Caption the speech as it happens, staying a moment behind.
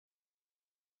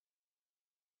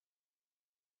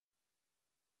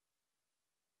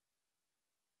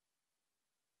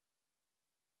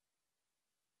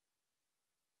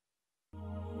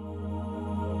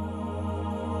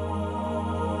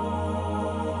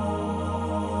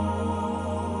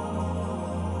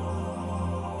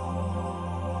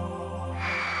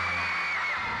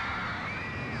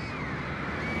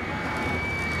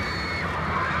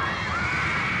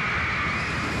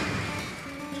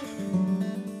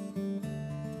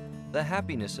the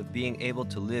happiness of being able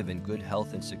to live in good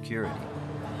health and security.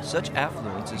 Such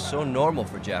affluence is so normal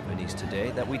for Japanese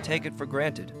today that we take it for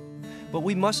granted. But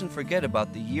we mustn't forget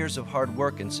about the years of hard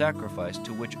work and sacrifice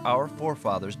to which our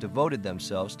forefathers devoted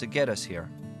themselves to get us here.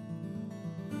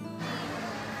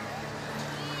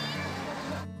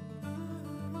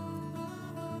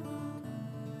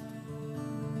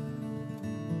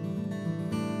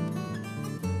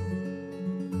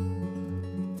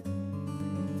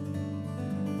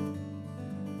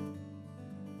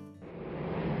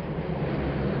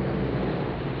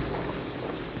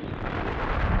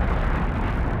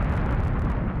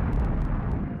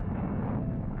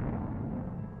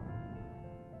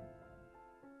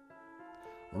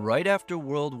 Right after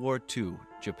World War II,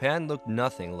 Japan looked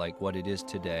nothing like what it is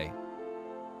today.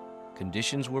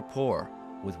 Conditions were poor,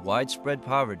 with widespread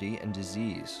poverty and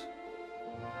disease.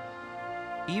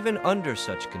 Even under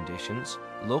such conditions,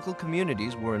 local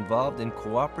communities were involved in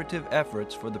cooperative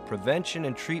efforts for the prevention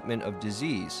and treatment of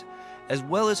disease, as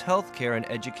well as healthcare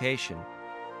and education.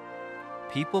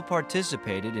 People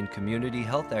participated in community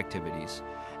health activities,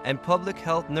 and public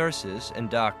health nurses and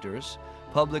doctors,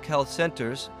 public health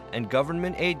centers, and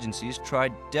government agencies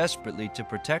tried desperately to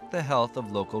protect the health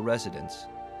of local residents.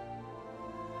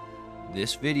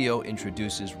 This video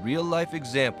introduces real-life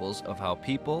examples of how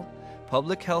people,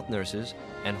 public health nurses,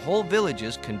 and whole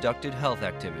villages conducted health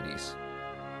activities.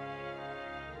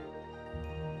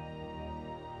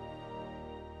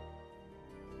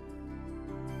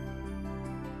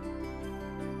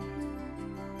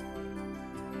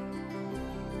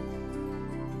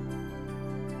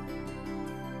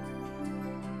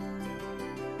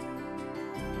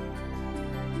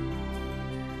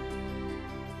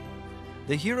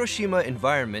 The Hiroshima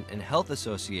Environment and Health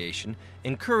Association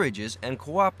encourages and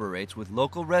cooperates with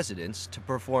local residents to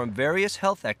perform various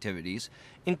health activities,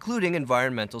 including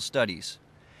environmental studies.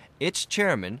 Its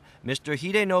chairman, Mr.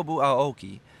 Hidenobu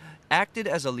Aoki, acted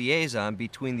as a liaison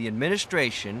between the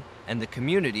administration and the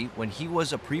community when he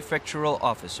was a prefectural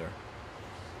officer.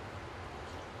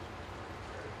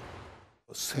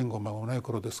 戦後間もない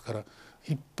頃ですから、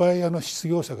いっぱい失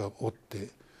業者がおっ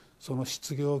て、その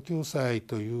失業救済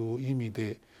という意味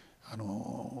で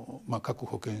各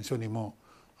保健所にも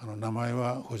名前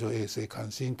は補助衛生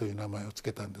監視員という名前を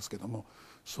付けたんですけども、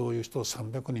そういう人を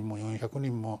300人も400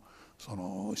人もそ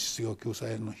の失業救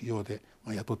済の費用で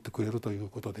雇ってくれるという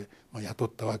ことで雇っ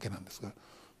たわけなんですが、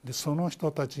でその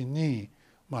人たちに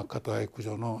片合駆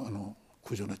除の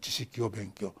駆除の知識を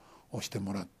勉強をして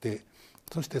もらって、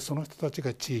そしてその人たち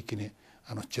が地域に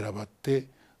散らばって、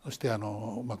そして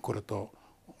これと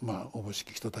おぼし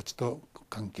き人たちと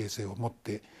関係性を持っ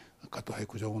て片合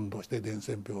駆除運動して伝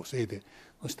染病を防いで、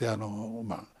そして気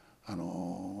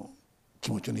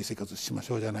持ちのいい生活しまし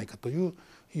ょうじゃないかという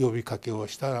呼びかけを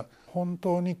したら、本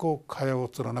当に蚊帳を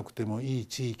釣らなくてもいい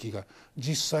地域が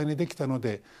実際にできたの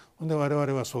で、我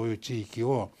々はそういう地域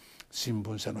を新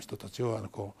聞社の人たちを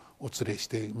お連れし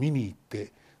て見に行っ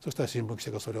て、そしたら新聞記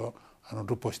者がそれを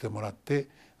ルポしてもらって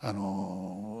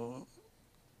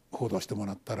報道しても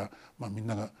らったら、みん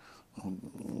なが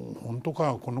本当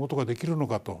かこんなことができるの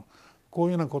かと、こうい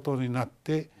うようなことになっ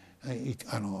てみ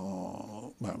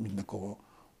んな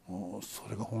そ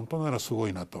れが本当ならすご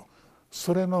いなと、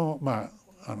それの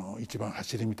一番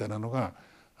走りみたいなのが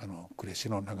呉市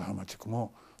の長浜地区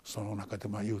もその中で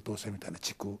優等生みたいな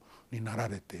地区になら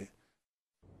れて。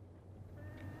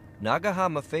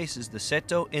Nagahama faces the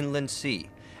Seto Inland Sea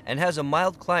and has a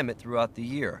mild climate throughout the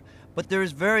year, but there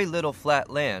is very little flat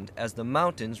land as the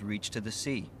mountains reach to the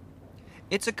sea.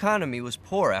 Its economy was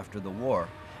poor after the war,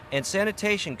 and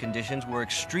sanitation conditions were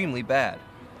extremely bad.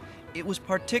 It was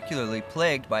particularly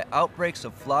plagued by outbreaks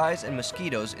of flies and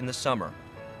mosquitoes in the summer.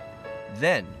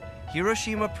 Then,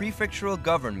 Hiroshima prefectural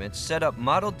government set up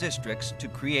model districts to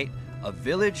create a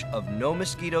village of no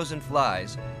mosquitoes and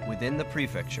flies within the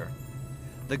prefecture.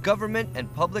 The government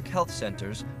and public health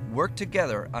centers worked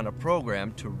together on a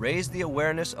program to raise the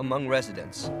awareness among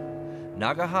residents.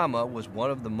 Nagahama was one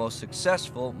of the most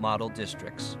successful model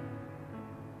districts.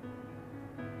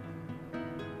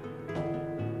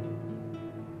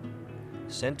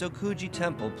 Sentokuji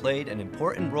Temple played an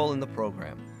important role in the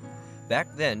program.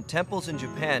 Back then, temples in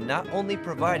Japan not only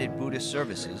provided Buddhist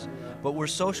services, but were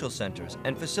social centers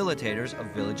and facilitators of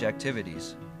village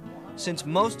activities. Since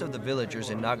most of the villagers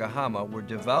in Nagahama were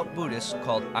devout Buddhists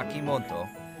called Akimonto,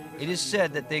 it is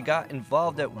said that they got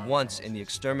involved at once in the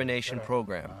extermination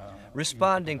program,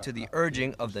 responding to the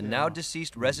urging of the now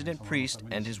deceased resident priest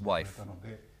and his wife.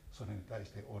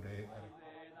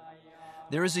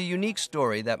 There is a unique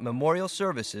story that memorial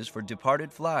services for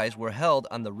departed flies were held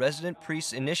on the resident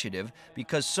priest's initiative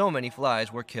because so many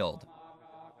flies were killed.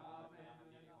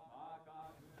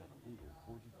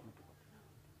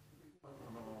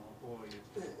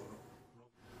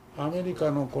 アメリ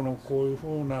カのこういうふ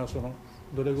うな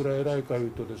どれぐらい偉いかい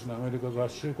うとですね、アメリカ合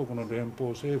衆国の連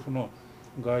邦政府の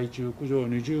害虫駆除を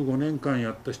25年間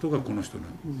やった人がこの人な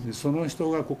んで、その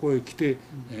人がここへ来て、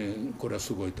これは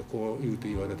すごいとこう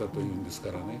言われたというんです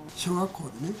からね。小学校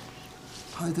でね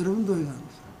生えてる運動員なん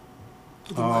です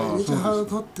よ。毎日葉を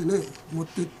取ってね持っ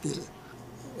てって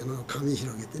紙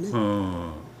広げてね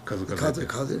数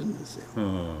えるんですよ。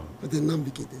で何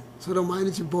匹でそれを毎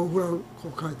日棒グラフ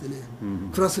こう書いてね、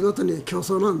クラスごとに競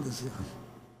争なんですよ。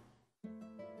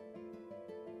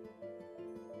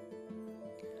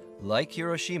Like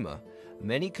Hiroshima,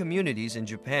 many communities in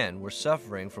Japan were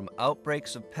suffering from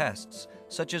outbreaks of pests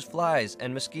such as flies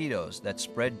and mosquitoes that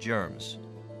spread germs.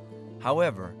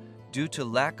 However, due to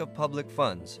lack of public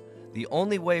funds, the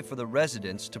only way for the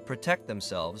residents to protect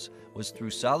themselves was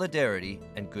through solidarity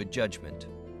and good judgment.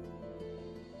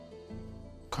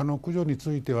 蚊の駆除に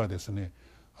ついてはですね、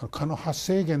蚊の発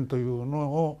生源という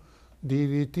のを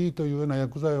DDT というような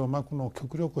薬剤をまくのを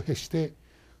極力減して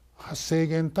発生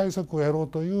源対策をやろう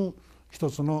という一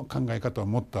つの考え方を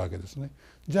持ったわけですね。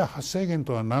じゃあ発生源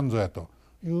とは何ぞやと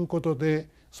いうことで、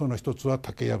その一つは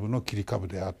竹やぶの切り株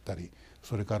であったり、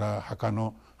それから墓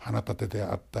の花立てで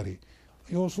あったり、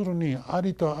要するにあ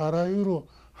りとあらゆる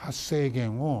発生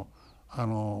源を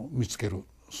見つける。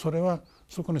それは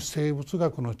そこに生物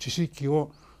学の知識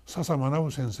を笹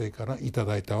学先生からいた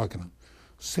だいたわけなんで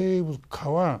す。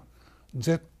蚊は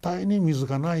絶対に水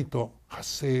がないと発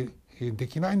生で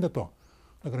きないんだと。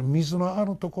だから水のあ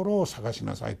るところを探し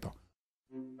なさいと。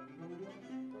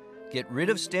Get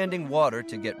rid of standing water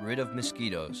to get rid of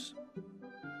mosquitoes.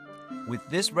 With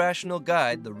this rational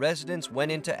guide, the residents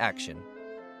went into action.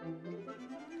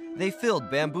 They filled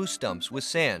bamboo stumps with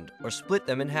sand or split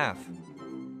them in half.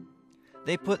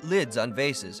 They put lids on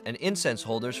vases and incense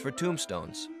holders for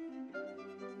tombstones.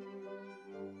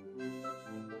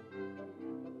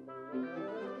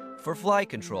 For fly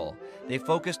control, they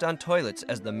focused on toilets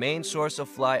as the main source of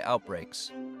fly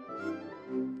outbreaks.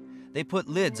 They put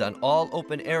lids on all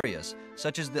open areas,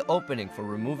 such as the opening for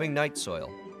removing night soil.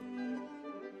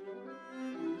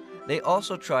 They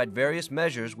also tried various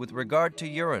measures with regard to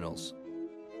urinals.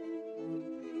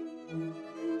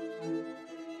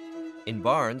 In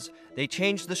barns, they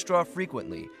changed the straw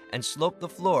frequently and sloped the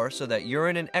floor so that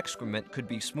urine and excrement could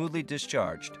be smoothly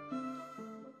discharged.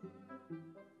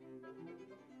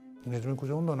 ネズミ駆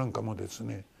除運動なんかもです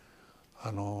ね、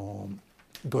ど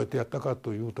うやってやったか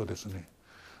というとですね、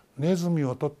ネズミ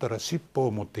を取ったら尻尾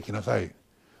を持ってきなさい、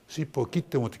尻尾を切っ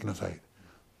て持ってきなさい、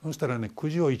そしたらね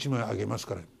くじを1枚あげます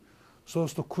から、そう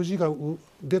するとくじが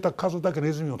出た数だけ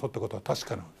ネズミを取ったことは確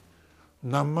かな、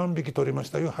何万匹取りまし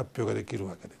たいう発表ができる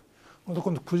わけで、今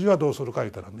度くじはどうするか言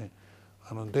ったらね、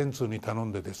電通に頼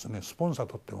んでですねスポンサー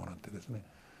取ってもらってですね、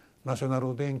ナショナ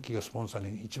ル電機がスポンサー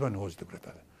に一番に応じてくれた。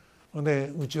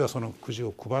でうちはそのくじ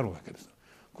を配るわけです。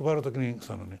配る時に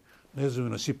ネズミ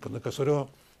の尻尾だからそれを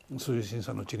推進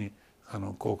者のうちに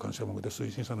交換したもので、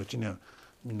推進者のうちには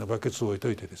みんなバケツを置い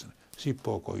といてですね、尻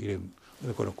尾をこう入れる。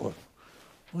でこれをこ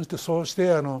うそうして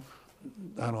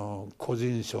個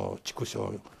人賞地区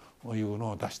賞という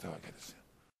のを出したわけですよ。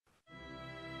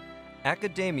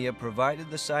Academia provided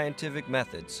the scientific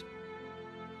methods.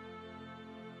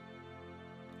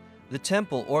 The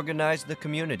temple organized the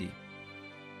community.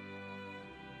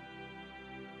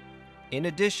 In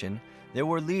addition, there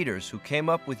were leaders who came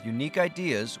up with unique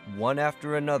ideas one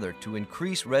after another to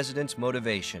increase residents'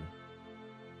 motivation.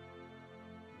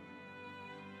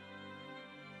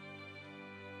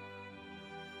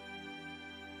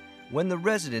 When the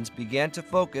residents began to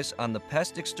focus on the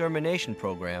pest extermination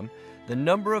program, the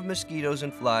number of mosquitoes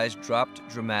and flies dropped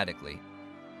dramatically.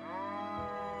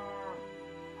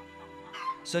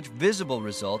 Such visible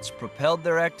results propelled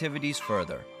their activities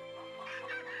further.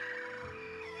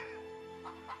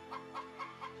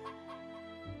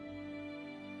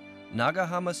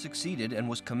 Nagahama succeeded and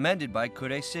was commended by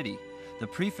Kure City, the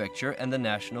prefecture, and the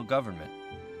national government.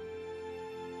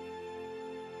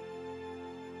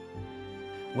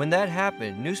 When that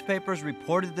happened, newspapers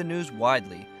reported the news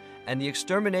widely, and the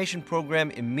extermination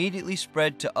program immediately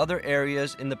spread to other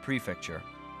areas in the prefecture.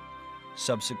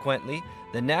 Subsequently,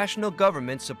 the national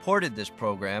government supported this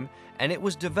program, and it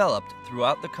was developed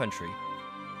throughout the country.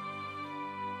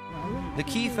 The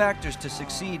key factors to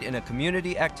succeed in a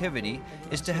community activity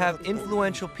is to have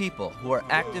influential people who are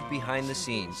active behind the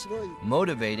scenes,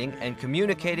 motivating and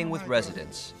communicating with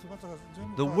residents.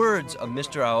 The words of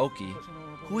Mr. Aoki,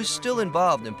 who is still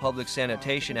involved in public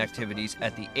sanitation activities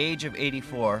at the age of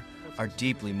 84, are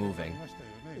deeply moving.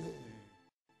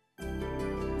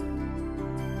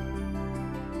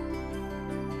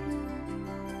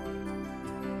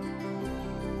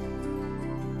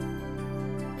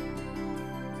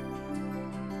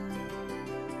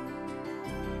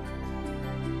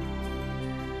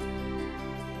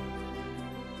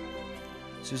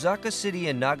 Suzaka City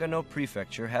in Nagano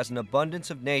Prefecture has an abundance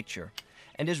of nature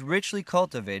and is richly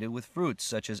cultivated with fruits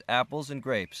such as apples and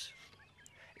grapes.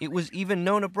 It was even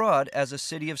known abroad as a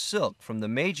city of silk from the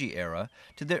Meiji era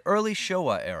to the early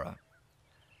Showa era.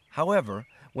 However,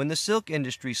 when the silk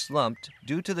industry slumped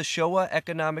due to the Showa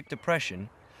economic depression,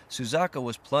 Suzaka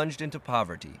was plunged into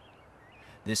poverty.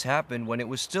 This happened when it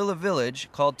was still a village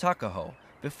called Takaho,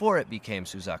 before it became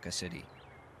Suzaka City.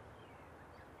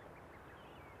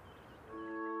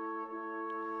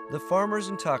 The farmers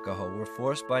in Takaho were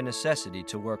forced by necessity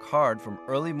to work hard from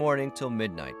early morning till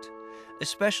midnight.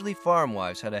 Especially farm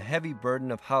wives had a heavy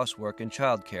burden of housework and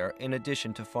childcare in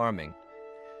addition to farming.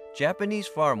 Japanese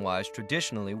farm wives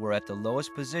traditionally were at the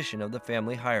lowest position of the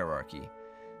family hierarchy.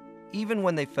 Even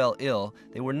when they fell ill,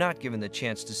 they were not given the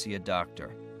chance to see a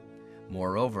doctor.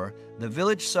 Moreover, the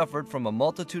village suffered from a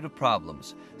multitude of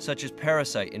problems, such as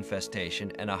parasite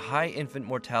infestation and a high infant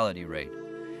mortality rate.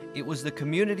 It was the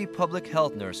community public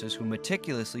health nurses who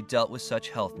meticulously dealt with such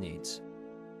health needs.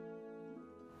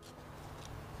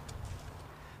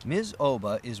 Ms.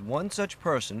 Oba is one such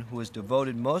person who has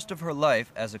devoted most of her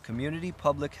life as a community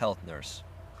public health nurse.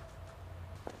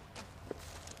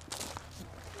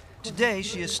 Today,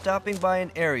 she is stopping by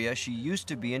an area she used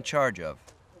to be in charge of.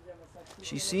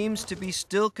 She seems to be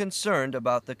still concerned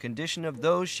about the condition of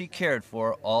those she cared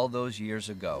for all those years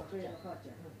ago.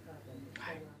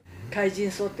 海迅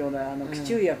草っていうのは駆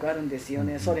虫薬あるんですよ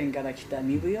ね、ソ連から来た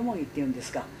ミブヨモギっていうんで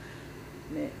すか、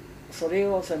ね、それ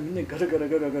をさみんなガラガラ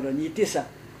ガラガラ煮てさ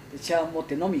茶持っ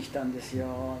て飲み来たんです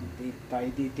よ。でいっぱ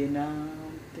い出てなーっ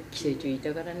て寄生虫い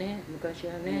たからね昔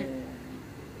はね、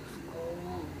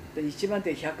で一番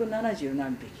で170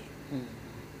何匹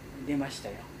出ました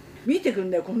よ。見てくん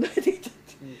だよこんな出てきたっ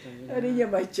て、あれには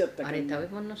参っちゃったから、ね、あれ食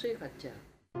べ物の水買っちゃう。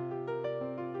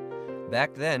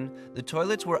Back then, the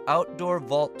toilets were outdoor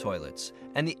vault toilets,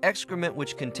 and the excrement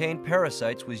which contained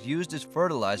parasites was used as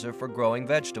fertilizer for growing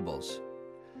vegetables.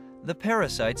 The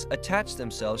parasites attached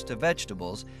themselves to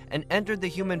vegetables and entered the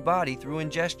human body through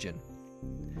ingestion.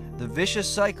 The vicious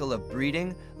cycle of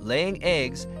breeding, laying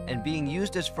eggs, and being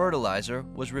used as fertilizer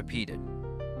was repeated.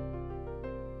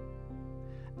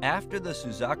 After the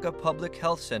Suzaka Public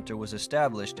Health Center was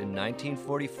established in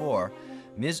 1944,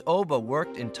 Ms. Oba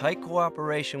worked in tight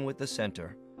cooperation with the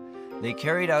center. They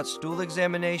carried out stool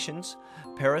examinations,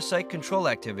 parasite control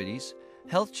activities,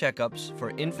 health checkups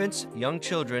for infants, young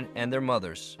children, and their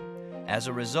mothers. As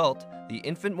a result, the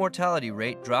infant mortality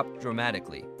rate dropped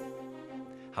dramatically.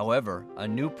 However, a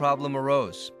new problem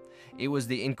arose. It was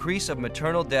the increase of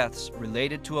maternal deaths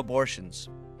related to abortions.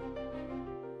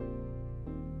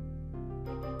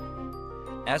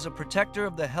 As a protector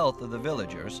of the health of the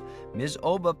villagers, Ms.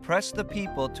 Oba pressed the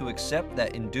people to accept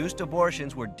that induced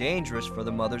abortions were dangerous for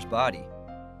the mother's body.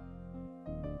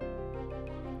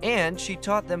 And she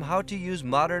taught them how to use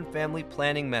modern family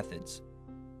planning methods.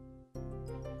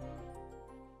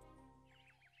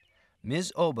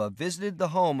 Ms. Oba visited the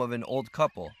home of an old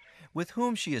couple, with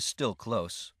whom she is still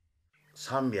close.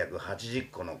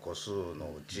 380個の個数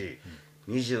のうち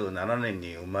27年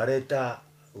に生まれた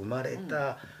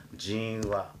人員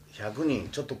は100人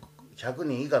ちょっと100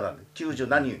人以下なんで90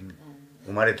何人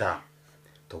生まれた。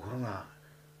ところが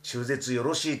中絶よ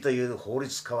ろしいという法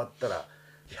律変わったら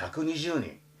120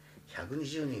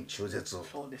人中絶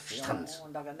したんです。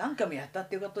だから何回もやったっ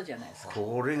ていうことじゃないですか。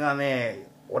これがね、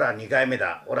俺は2回目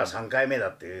だ、俺は3回目だ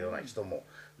っていうような人も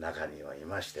中にはい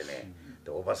ましてね、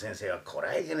で大場先生はこれ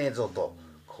はいけねえぞと、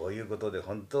こういうことで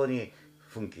本当に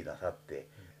奮起なさって、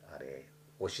あれ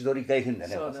おしどり会変だ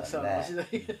ね、そうだそうだ、おしど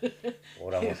り。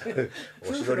俺はもう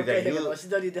おし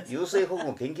どり会優生保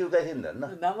護研究会変だな。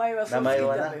名前はそう聞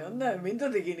いたのよな、面倒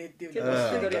できねえっていうけど、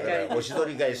おしど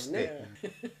り会して。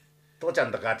父ちゃ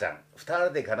んと母ちゃん2人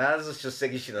で必ず出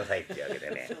席しなさいっていうわけで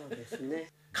ね。そうです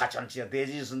ね。母ちゃんちがデイ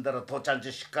ジー住んだら父ちゃん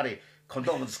ちしっかりコン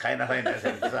ドーム使いなさいねって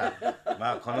さ、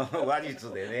まあこの話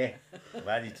術で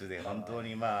本当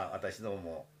にまあ私ど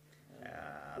も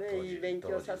いい勉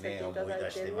強させていただ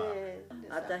いてね、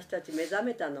私たち目覚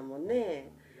めたのもね、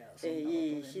い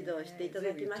い指導していた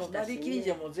だきましたし、隣近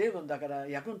所も随分だから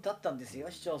役に立ったんです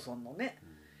よ、市町村のね。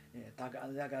だ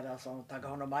からその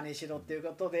高尾の真似しろっていう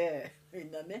ことでみん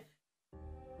なね。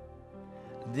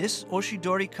This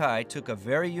Oshidori Kai took a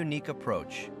very unique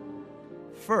approach.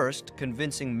 First,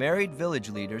 convincing married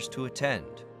village leaders to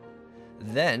attend.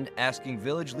 Then, asking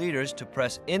village leaders to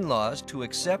press in-laws to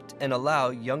accept and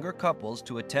allow younger couples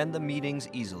to attend the meetings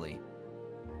easily.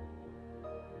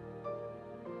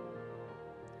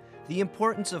 The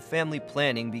importance of family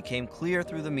planning became clear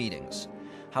through the meetings.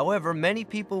 However, many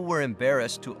people were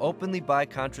embarrassed to openly buy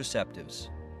contraceptives.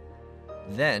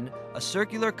 Then, a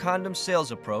circular condom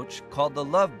sales approach called the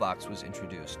Love Box was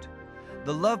introduced.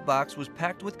 The Love Box was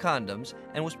packed with condoms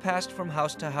and was passed from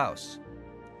house to house.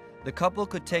 The couple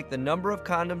could take the number of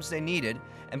condoms they needed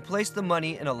and place the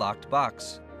money in a locked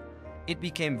box. It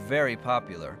became very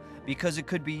popular because it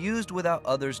could be used without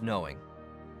others knowing.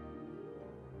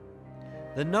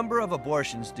 The number of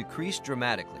abortions decreased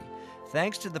dramatically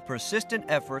thanks to the persistent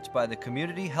efforts by the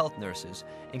community health nurses,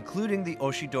 including the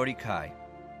Oshidori Kai.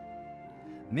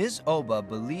 Ms. Oba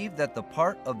believed that the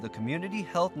part of the community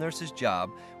health nurse's job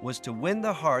was to win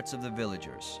the hearts of the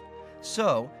villagers.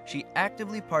 So, she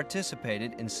actively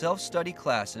participated in self-study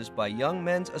classes by young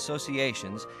men's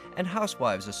associations and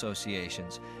housewives'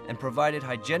 associations and provided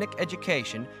hygienic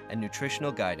education and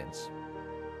nutritional guidance.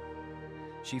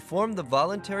 She formed the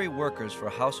Voluntary Workers for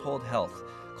Household Health,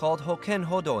 called Hoken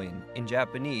Hodoin in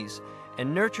Japanese,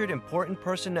 and nurtured important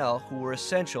personnel who were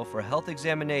essential for health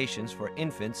examinations for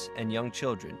infants and young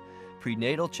children,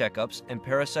 prenatal checkups, and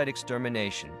parasite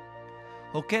extermination.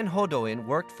 Hoken Hodoin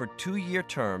worked for 2-year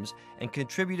terms and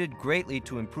contributed greatly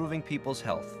to improving people's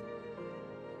health.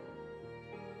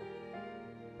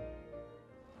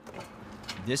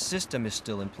 This system is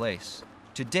still in place.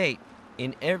 To date,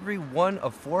 in every one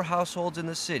of 4 households in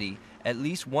the city, at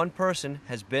least one person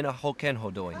has been a Hoken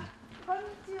Hodoin.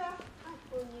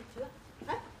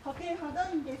 保健ほど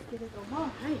いんですけれども、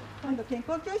今度健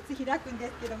康教室開くんで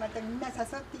すけど、またみんな誘って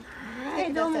きてくださ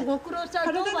い。どうもご苦労さん。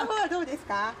体の方はどうです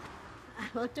か？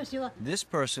 This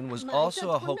person was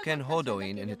also a Hoken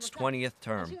Hodoin in its 20th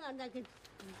term. そ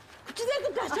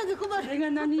れ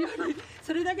が何より、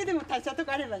それだけでも達者と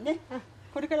かあればね、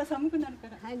これから寒くなるか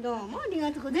ら。はい、どうもあり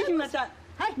がとうございます。ぜひまた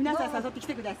皆さん誘ってき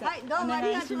てください。はい、どうもあ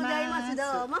りがとうございます。ど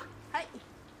うも。はい。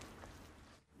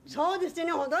そうです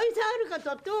ね、ほどいさあるか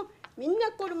とってもみん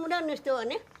なこの村の人は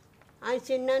ね安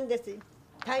心なんです。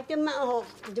大抵まあ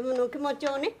自分の気持ち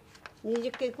をね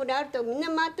20件くらいあるとみんな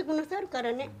回ってくださるか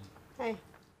らね。はい。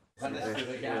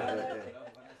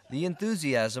The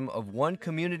enthusiasm of one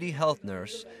community health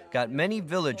nurse got many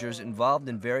villagers involved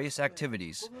in various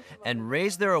activities and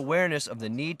raised their awareness of the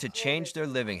need to change their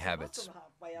living habits.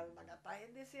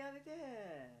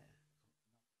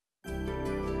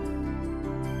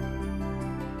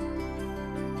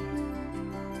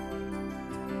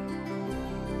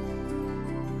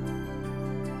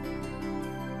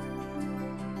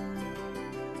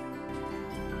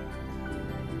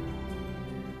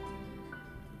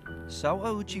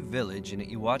 Sawauchi village in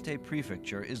Iwate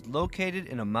Prefecture is located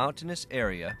in a mountainous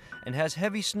area and has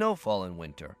heavy snowfall in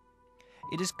winter.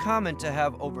 It is common to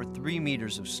have over 3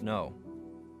 meters of snow.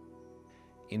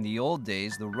 In the old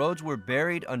days, the roads were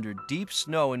buried under deep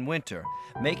snow in winter,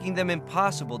 making them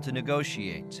impossible to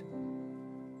negotiate.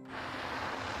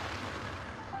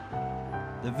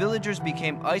 The villagers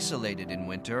became isolated in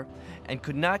winter and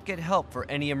could not get help for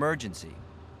any emergency.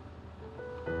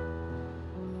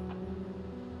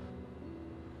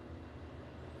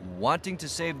 Wanting to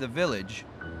save the village,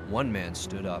 one man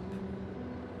stood up.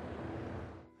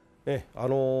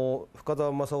 深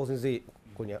澤正夫先生こ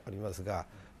こにありますが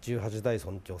18代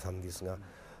村長さんですが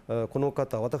この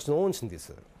方は私の恩師で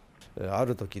す。あ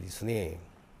る時ですね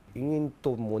延々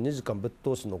ともう2時間ぶっ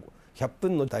通しの100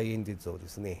分の大演説をで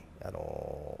すね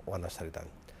お話しされた。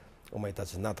お前た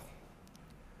ちなと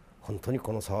本当に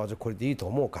この沢路これでいいと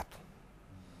思うか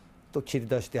と切り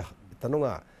出してたの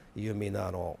が有名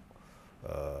な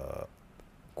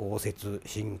豪雪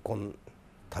貧困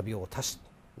旅を足し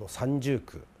の30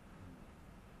句。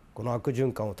この悪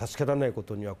循環を断ち切らないこ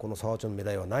とにはこの沢地の未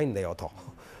来はないんだよと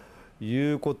い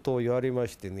うことを言われま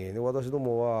してね、私ど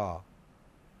もは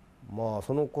まあ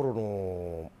その頃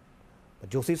の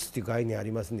除雪っていう概念あ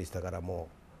りませんでしたからも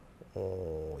う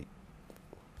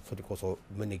それこそ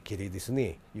胸切りです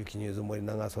ね、雪にうずもり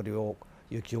ながらそれを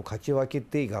雪をかき分け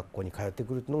て学校に通って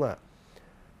くるのが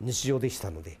日常でした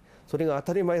ので、それが当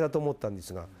たり前だと思ったんで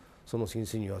すが、その先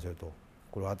生に言わせると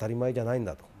これは当たり前じゃないん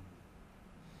だと。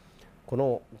こ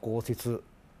の豪雪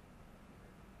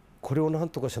これを何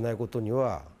とかしないことに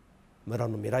は村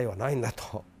の未来はないんだ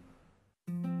と。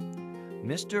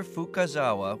Mr.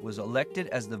 Fukazawa was elected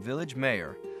as the village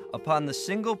mayor upon the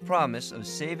single promise of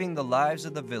saving the lives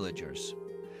of the villagers.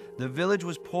 The village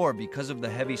was poor because of the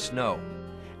heavy snow,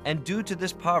 and due to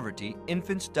this poverty,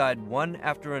 infants died one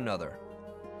after another.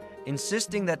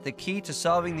 Insisting that the key to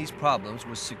solving these problems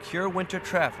was secure winter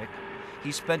traffic,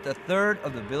 he spent a third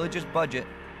of the village's budget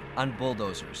on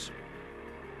bulldozers.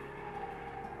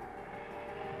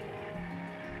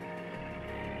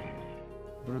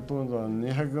 ブルトーザ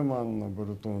ー200万のブ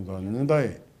ルトーザー2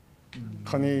台、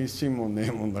金一銭もね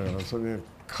えもんだからそれ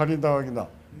借りたわけだ。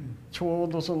ちょう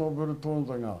どそのブルトー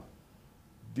ザーが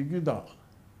できた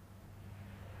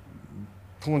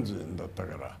当人だった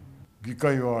から議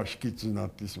会は引き継になっ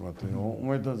てしまって、お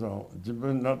前たちは自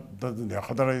分たちで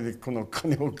働いてこの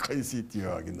金を返せっていう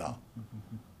わけだ。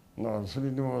だからそ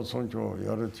れでも村長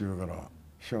やるっていうから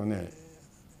少年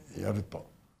やると。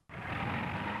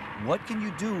What can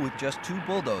you do with just 2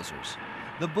 bulldozers?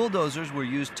 The bulldozers were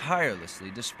used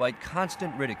tirelessly despite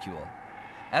constant ridicule.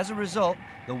 As a result,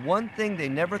 the one thing they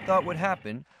never thought would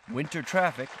happen, winter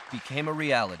traffic, became a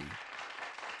reality.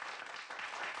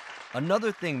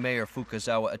 Another thing Mayor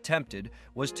Fukazawa attempted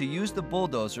was to use the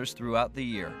bulldozers throughout the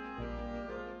year.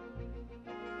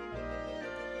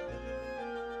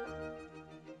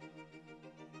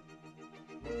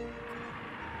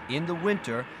 In the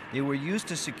winter, they were used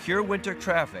to secure winter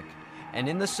traffic, and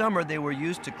in the summer they were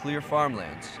used to clear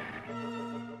farmlands.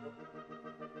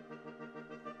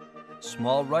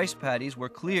 Small rice paddies were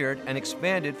cleared and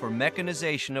expanded for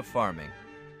mechanization of farming.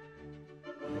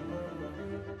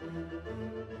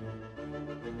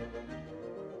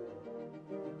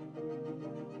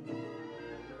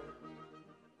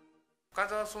 深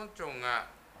澤村長が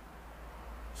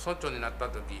村長になった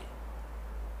時、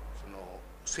その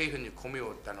政府に米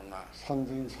を売ったのが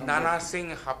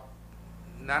7800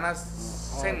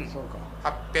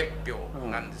票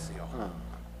なんですよ。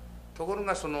ところ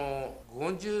がその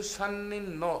53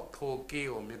年の統計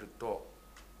を見ると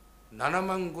7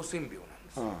万5000票なん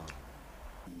です。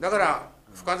だから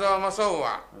深澤正夫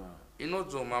は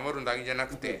命を守るだけじゃな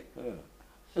くて、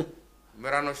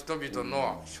村の人々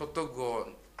の所得を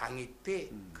上げて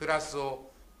クラスを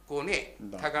こうね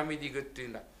高めていくっていう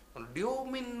んだ。両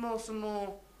面のそ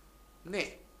の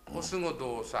ねお仕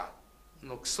事をさ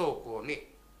の基礎をこうね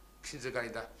静か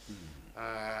にだ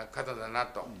方だな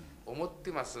と思っ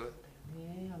てます。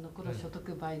あの頃所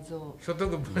得倍増所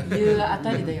得倍増いうあ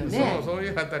たりだよね。そうい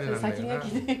うあたりなんだよな。先が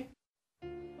来て。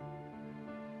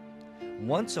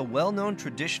Once a well-known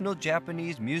traditional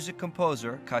Japanese music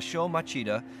composer, Kashou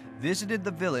Machida, visited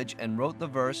the village and wrote the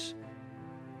verse,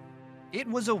 "It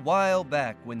was a while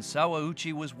back when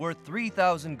Sawauchi was worth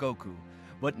 3,000 goku,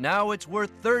 but now it's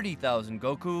worth 30,000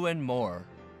 goku and more."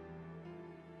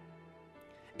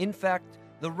 In fact,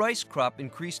 the rice crop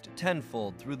increased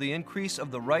tenfold through the increase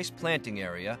of the rice planting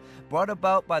area brought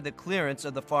about by the clearance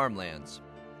of the farmlands.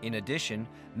 In addition,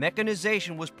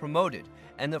 mechanization was promoted,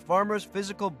 and the farmers'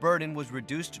 physical burden was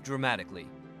reduced dramatically.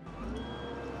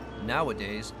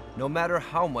 Nowadays, no matter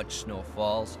how much snow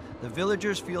falls, the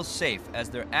villagers feel safe as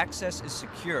their access is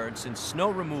secured since snow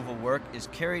removal work is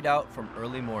carried out from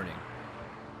early morning.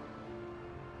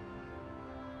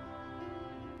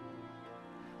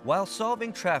 While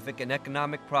solving traffic and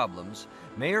economic problems,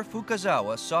 Mayor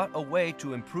Fukazawa sought a way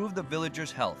to improve the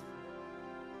villagers' health.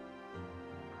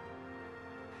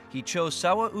 He chose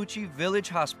Sawauchi Village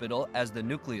Hospital as the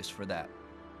nucleus for that.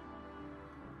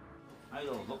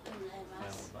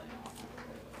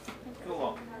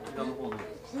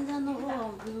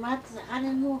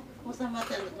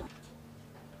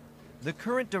 The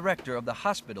current director of the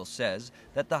hospital says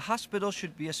that the hospital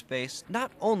should be a space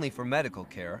not only for medical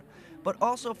care, but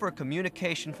also for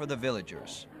communication for the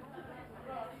villagers.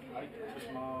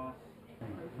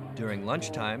 During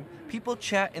lunchtime, people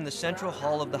chat in the central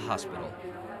hall of the hospital.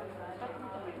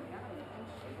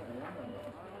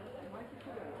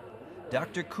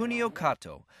 Dr. Kunio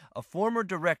Kato, a former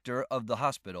director of the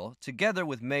hospital, together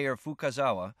with Mayor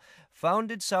Fukazawa,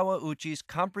 founded Sawauchi's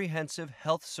comprehensive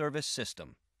health service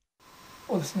system.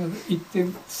 そうですね、行って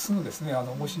すぐですね、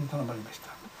往診に頼まれました。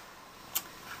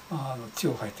血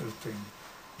を吐いてるという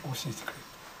往診してくれる。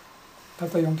たっ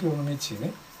た4キロの道ね、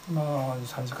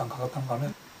3時間かかったのか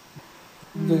ね。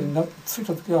で、着い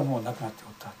た時はもう亡くなってお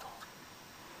ったと。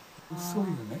そうい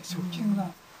うね、ショッキング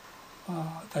な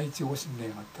第一往診例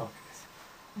があったわけです。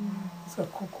ですから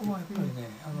ここはやっぱりね、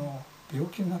病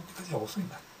気になってからじゃ遅いん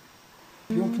だ。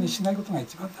病気にしないことが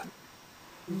一番だ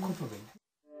ということでね。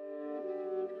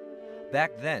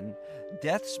Back then,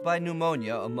 deaths by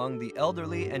pneumonia among the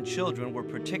elderly and children were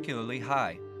particularly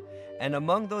high. And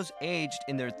among those aged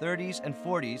in their 30s and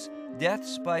 40s,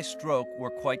 deaths by stroke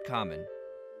were quite common.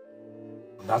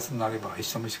 夏になれば一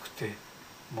緒飯食って、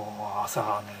もう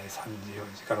朝ね、3時、4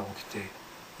時から起きて、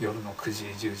夜の9時、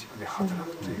10時まで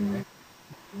働くというね。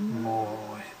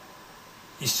も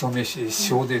う一生飯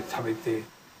塩で食べて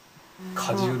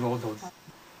過重労働で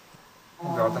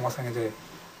頭下げで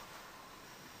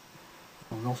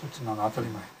脳卒中の当たり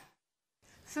前。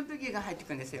扇風機が入ってく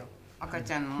るんですよ。赤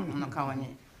ちゃんの顔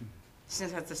に診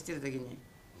察してる時に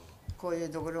こういう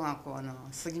ところがこう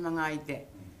隙間が空いて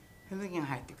吹雪が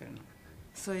入ってくるの。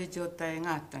そういう状態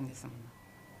があったんですもん。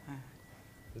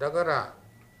だから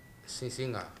先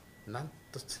生が何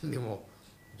としてでも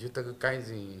住宅改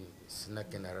善しな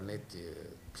きゃならねえっていう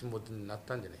気持ちになっ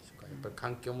たんじゃないでしょうか。やっぱり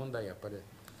環境問題やっぱり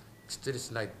きっちり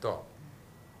しないと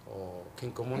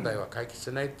健康問題は解決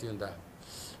しないっていうんだ、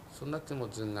そんな気持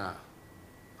ちが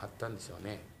あったんでしょう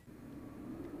ね。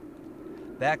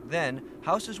Back then,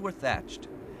 houses were thatched,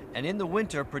 and in the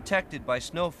winter protected by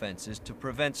snow fences to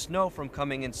prevent snow from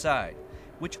coming inside,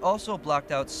 which also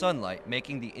blocked out sunlight,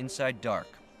 making the inside dark.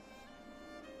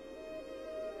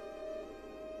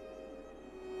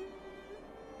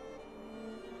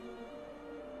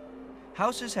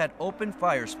 Houses had open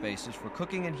fire spaces for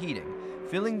cooking and heating,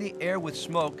 filling the air with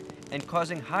smoke and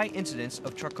causing high incidence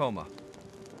of trachoma.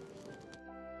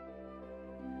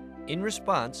 In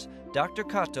response, Dr.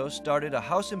 Kato started a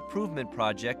house improvement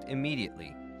project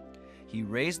immediately. He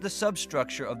raised the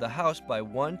substructure of the house by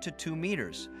 1 to 2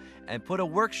 meters and put a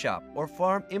workshop or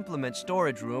farm implement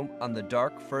storage room on the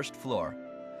dark first floor.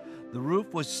 The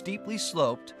roof was steeply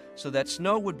sloped so that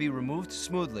snow would be removed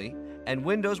smoothly, and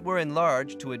windows were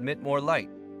enlarged to admit more light.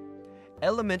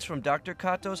 Elements from Dr.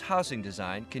 Kato's housing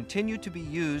design continue to be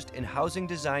used in housing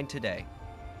design today.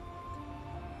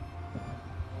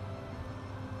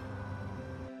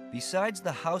 Besides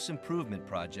the house improvement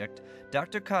project,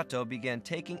 Dr. Kato began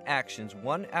taking actions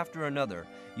one after another,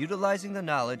 utilizing the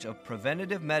knowledge of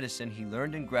preventative medicine he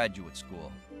learned in graduate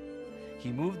school.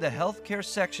 He moved the healthcare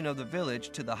section of the village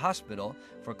to the hospital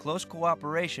for close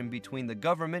cooperation between the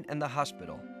government and the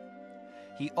hospital.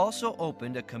 He also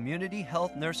opened a community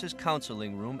health nurses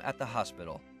counseling room at the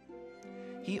hospital.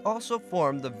 He also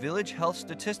formed the village health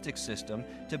statistics system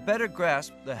to better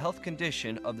grasp the health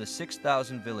condition of the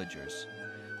 6,000 villagers.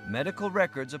 Medical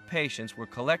records of patients were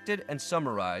collected and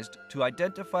summarized to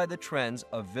identify the trends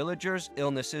of villagers'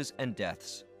 illnesses and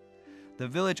deaths. The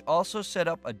village also set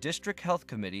up a district health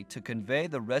committee to convey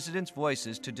the residents'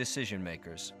 voices to decision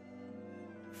makers.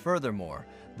 Furthermore,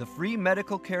 the free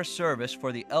medical care service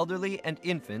for the elderly and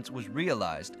infants was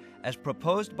realized as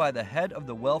proposed by the head of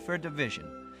the welfare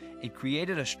division. It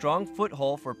created a strong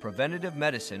foothold for preventative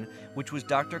medicine, which was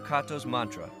Dr. Kato's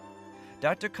mantra.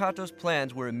 Dr. Kato's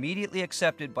plans were immediately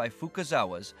accepted by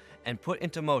Fukazawa's and put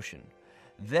into motion.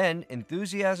 Then,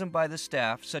 enthusiasm by the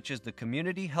staff, such as the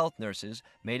community health nurses,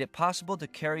 made it possible to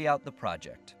carry out the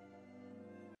project.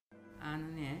 あ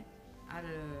る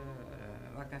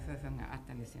若夫婦があっ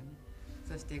たんですよね。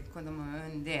そして子供を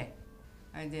産んで、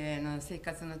で生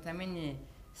活のために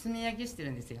炭焼きして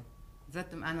るんですよ。ずっ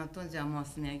と当時はもう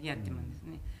炭焼きやってもんです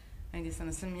ね。でそ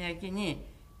の炭焼きに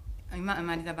今生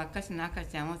まれたばっかしの赤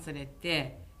ちゃんを連れ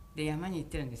てで山に行っ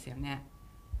てるんですよね。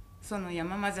その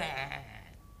山まで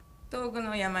遠く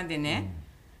の山でね、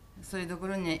そういうとこ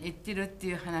ろに行ってるって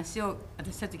いう話を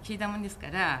私たち聞いたもんですか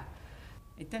ら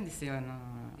行ったんですよ。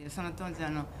その当時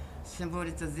死亡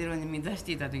率ゼロに目指し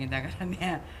ていた時だから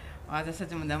ね、私た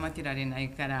ちも黙ってられない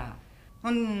から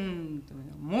本当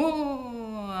に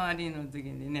もうありの時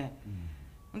にね、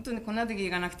本当にこんな時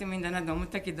行かなくてもいいんだなと思っ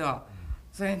たけど、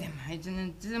それで一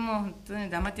日でも本当に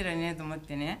黙ってられないと思っ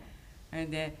てね、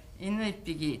で犬一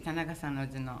匹田中さんのう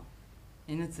ちの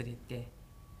犬連れて、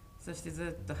そして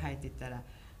ずっと入っていったら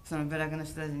その部落の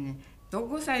人たちに「ど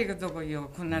こさ行くとこ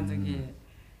よこんな時、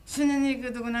死にに行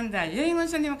くとこなんだ、遺言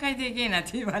書にも書いていけ」なん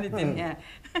て言われてね、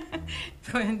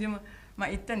そういうでもまあ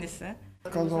行ったんです。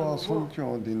深澤村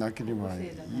長でなければ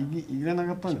行かな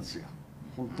かったんですよ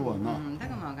本当はな。だ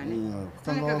からわかんない。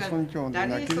深澤村長で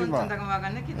なければ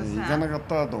行かなかっ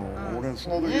たと俺そ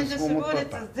の時そう思った。死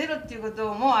亡率ゼロっていうこ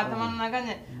とをもう頭の中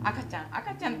に赤ち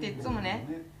ゃんっていつもね、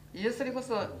それこ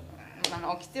そ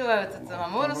起きてはつつ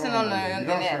守るせののよんで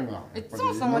ね、いつ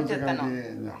もそう思っちゃったの。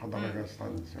働かした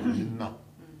んですよみんな。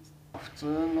普通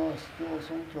の市町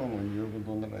村長の言う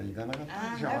ことなら行かなかった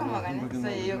んですよ。だからわかんない。そ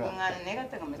ういう欲が願っ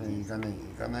たかもしれない。行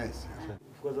かないですよ。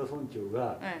深澤村長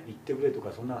が行ってくれと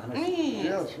かそんな話。い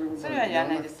やそれは言わ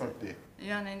ないです。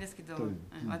言わないんですけど、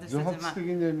自発的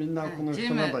にみんなこの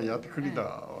人などやってくれた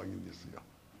わけですよ。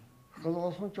深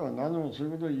澤村長は何もそうい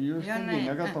うこと言う人に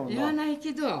なかったもんな。言わない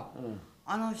けど、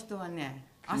あの人はね、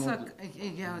朝行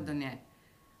き合うとね、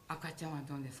赤ちゃんは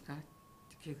どうですかって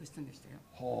警告したんでしたよ。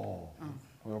は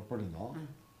あ、やっぱりな。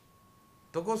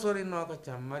どこそれの赤ち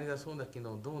ゃんあんまりだそうだけ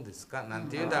どどうですかなん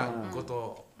ていうようなこと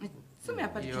を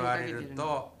言われる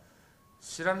と、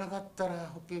知らなかった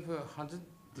ら保険料はず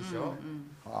でしょ。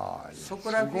そ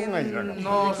こら辺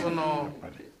のその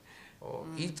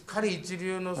彼一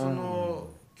流のその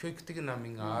教育的な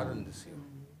面があるんですよ。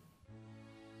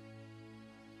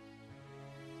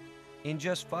In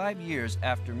just 5 years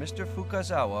after Mr.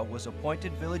 Fukazawa was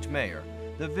appointed village mayor,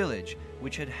 the village,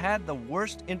 which had had the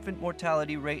worst infant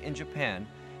mortality rate in Japan,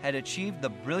 had achieved the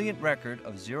brilliant record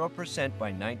of 0%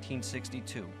 by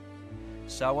 1962.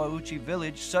 Sawauchi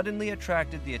village suddenly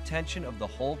attracted the attention of the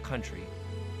whole country.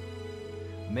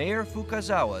 Mayor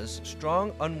Fukazawa's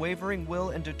strong, unwavering will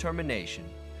and determination,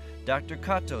 Dr.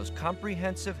 Kato's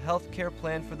comprehensive health care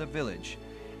plan for the village,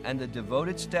 and the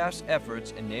devoted staff's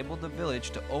efforts enabled the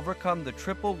village to overcome the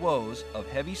triple woes of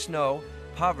heavy snow,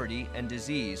 poverty, and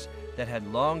disease that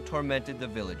had long tormented the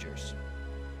villagers.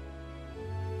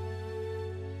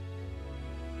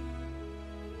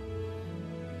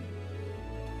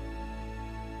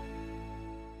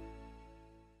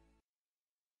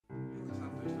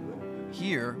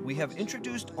 Here, we have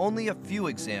introduced only a few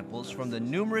examples from the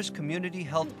numerous community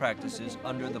health practices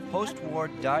under the post-war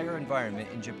dire environment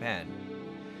in Japan.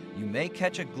 You may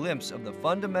catch a glimpse of the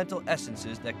fundamental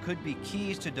essences that could be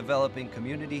keys to developing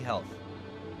community health.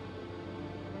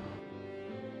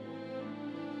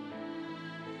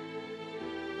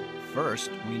 First,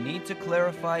 we need to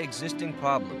clarify existing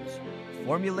problems,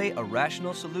 formulate a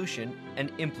rational solution,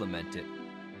 and implement it.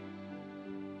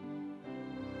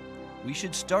 We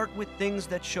should start with things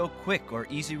that show quick or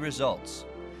easy results.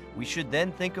 We should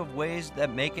then think of ways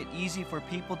that make it easy for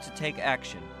people to take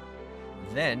action.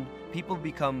 Then, people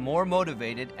become more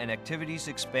motivated and activities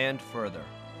expand further.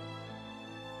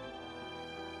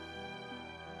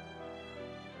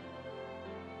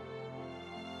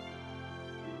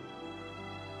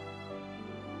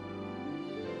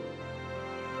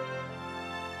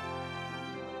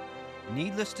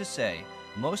 Needless to say,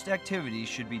 most activities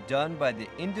should be done by the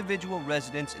individual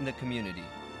residents in the community.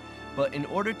 But in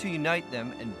order to unite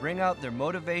them and bring out their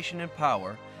motivation and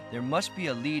power, there must be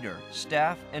a leader,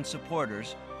 staff, and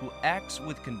supporters who acts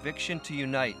with conviction to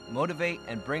unite, motivate,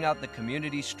 and bring out the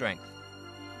community's strength.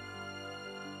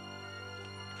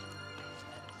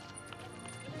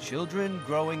 Children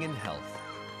growing in health.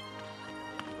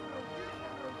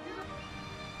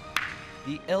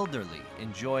 The elderly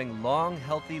enjoying long,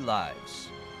 healthy lives.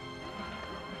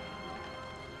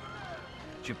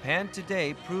 Japan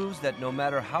today proves that no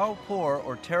matter how poor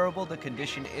or terrible the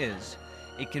condition is,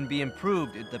 it can be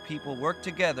improved if the people work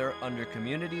together under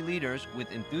community leaders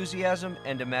with enthusiasm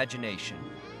and imagination.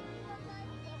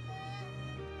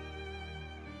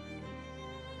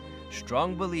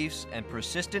 Strong beliefs and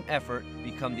persistent effort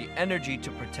become the energy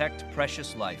to protect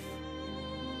precious life.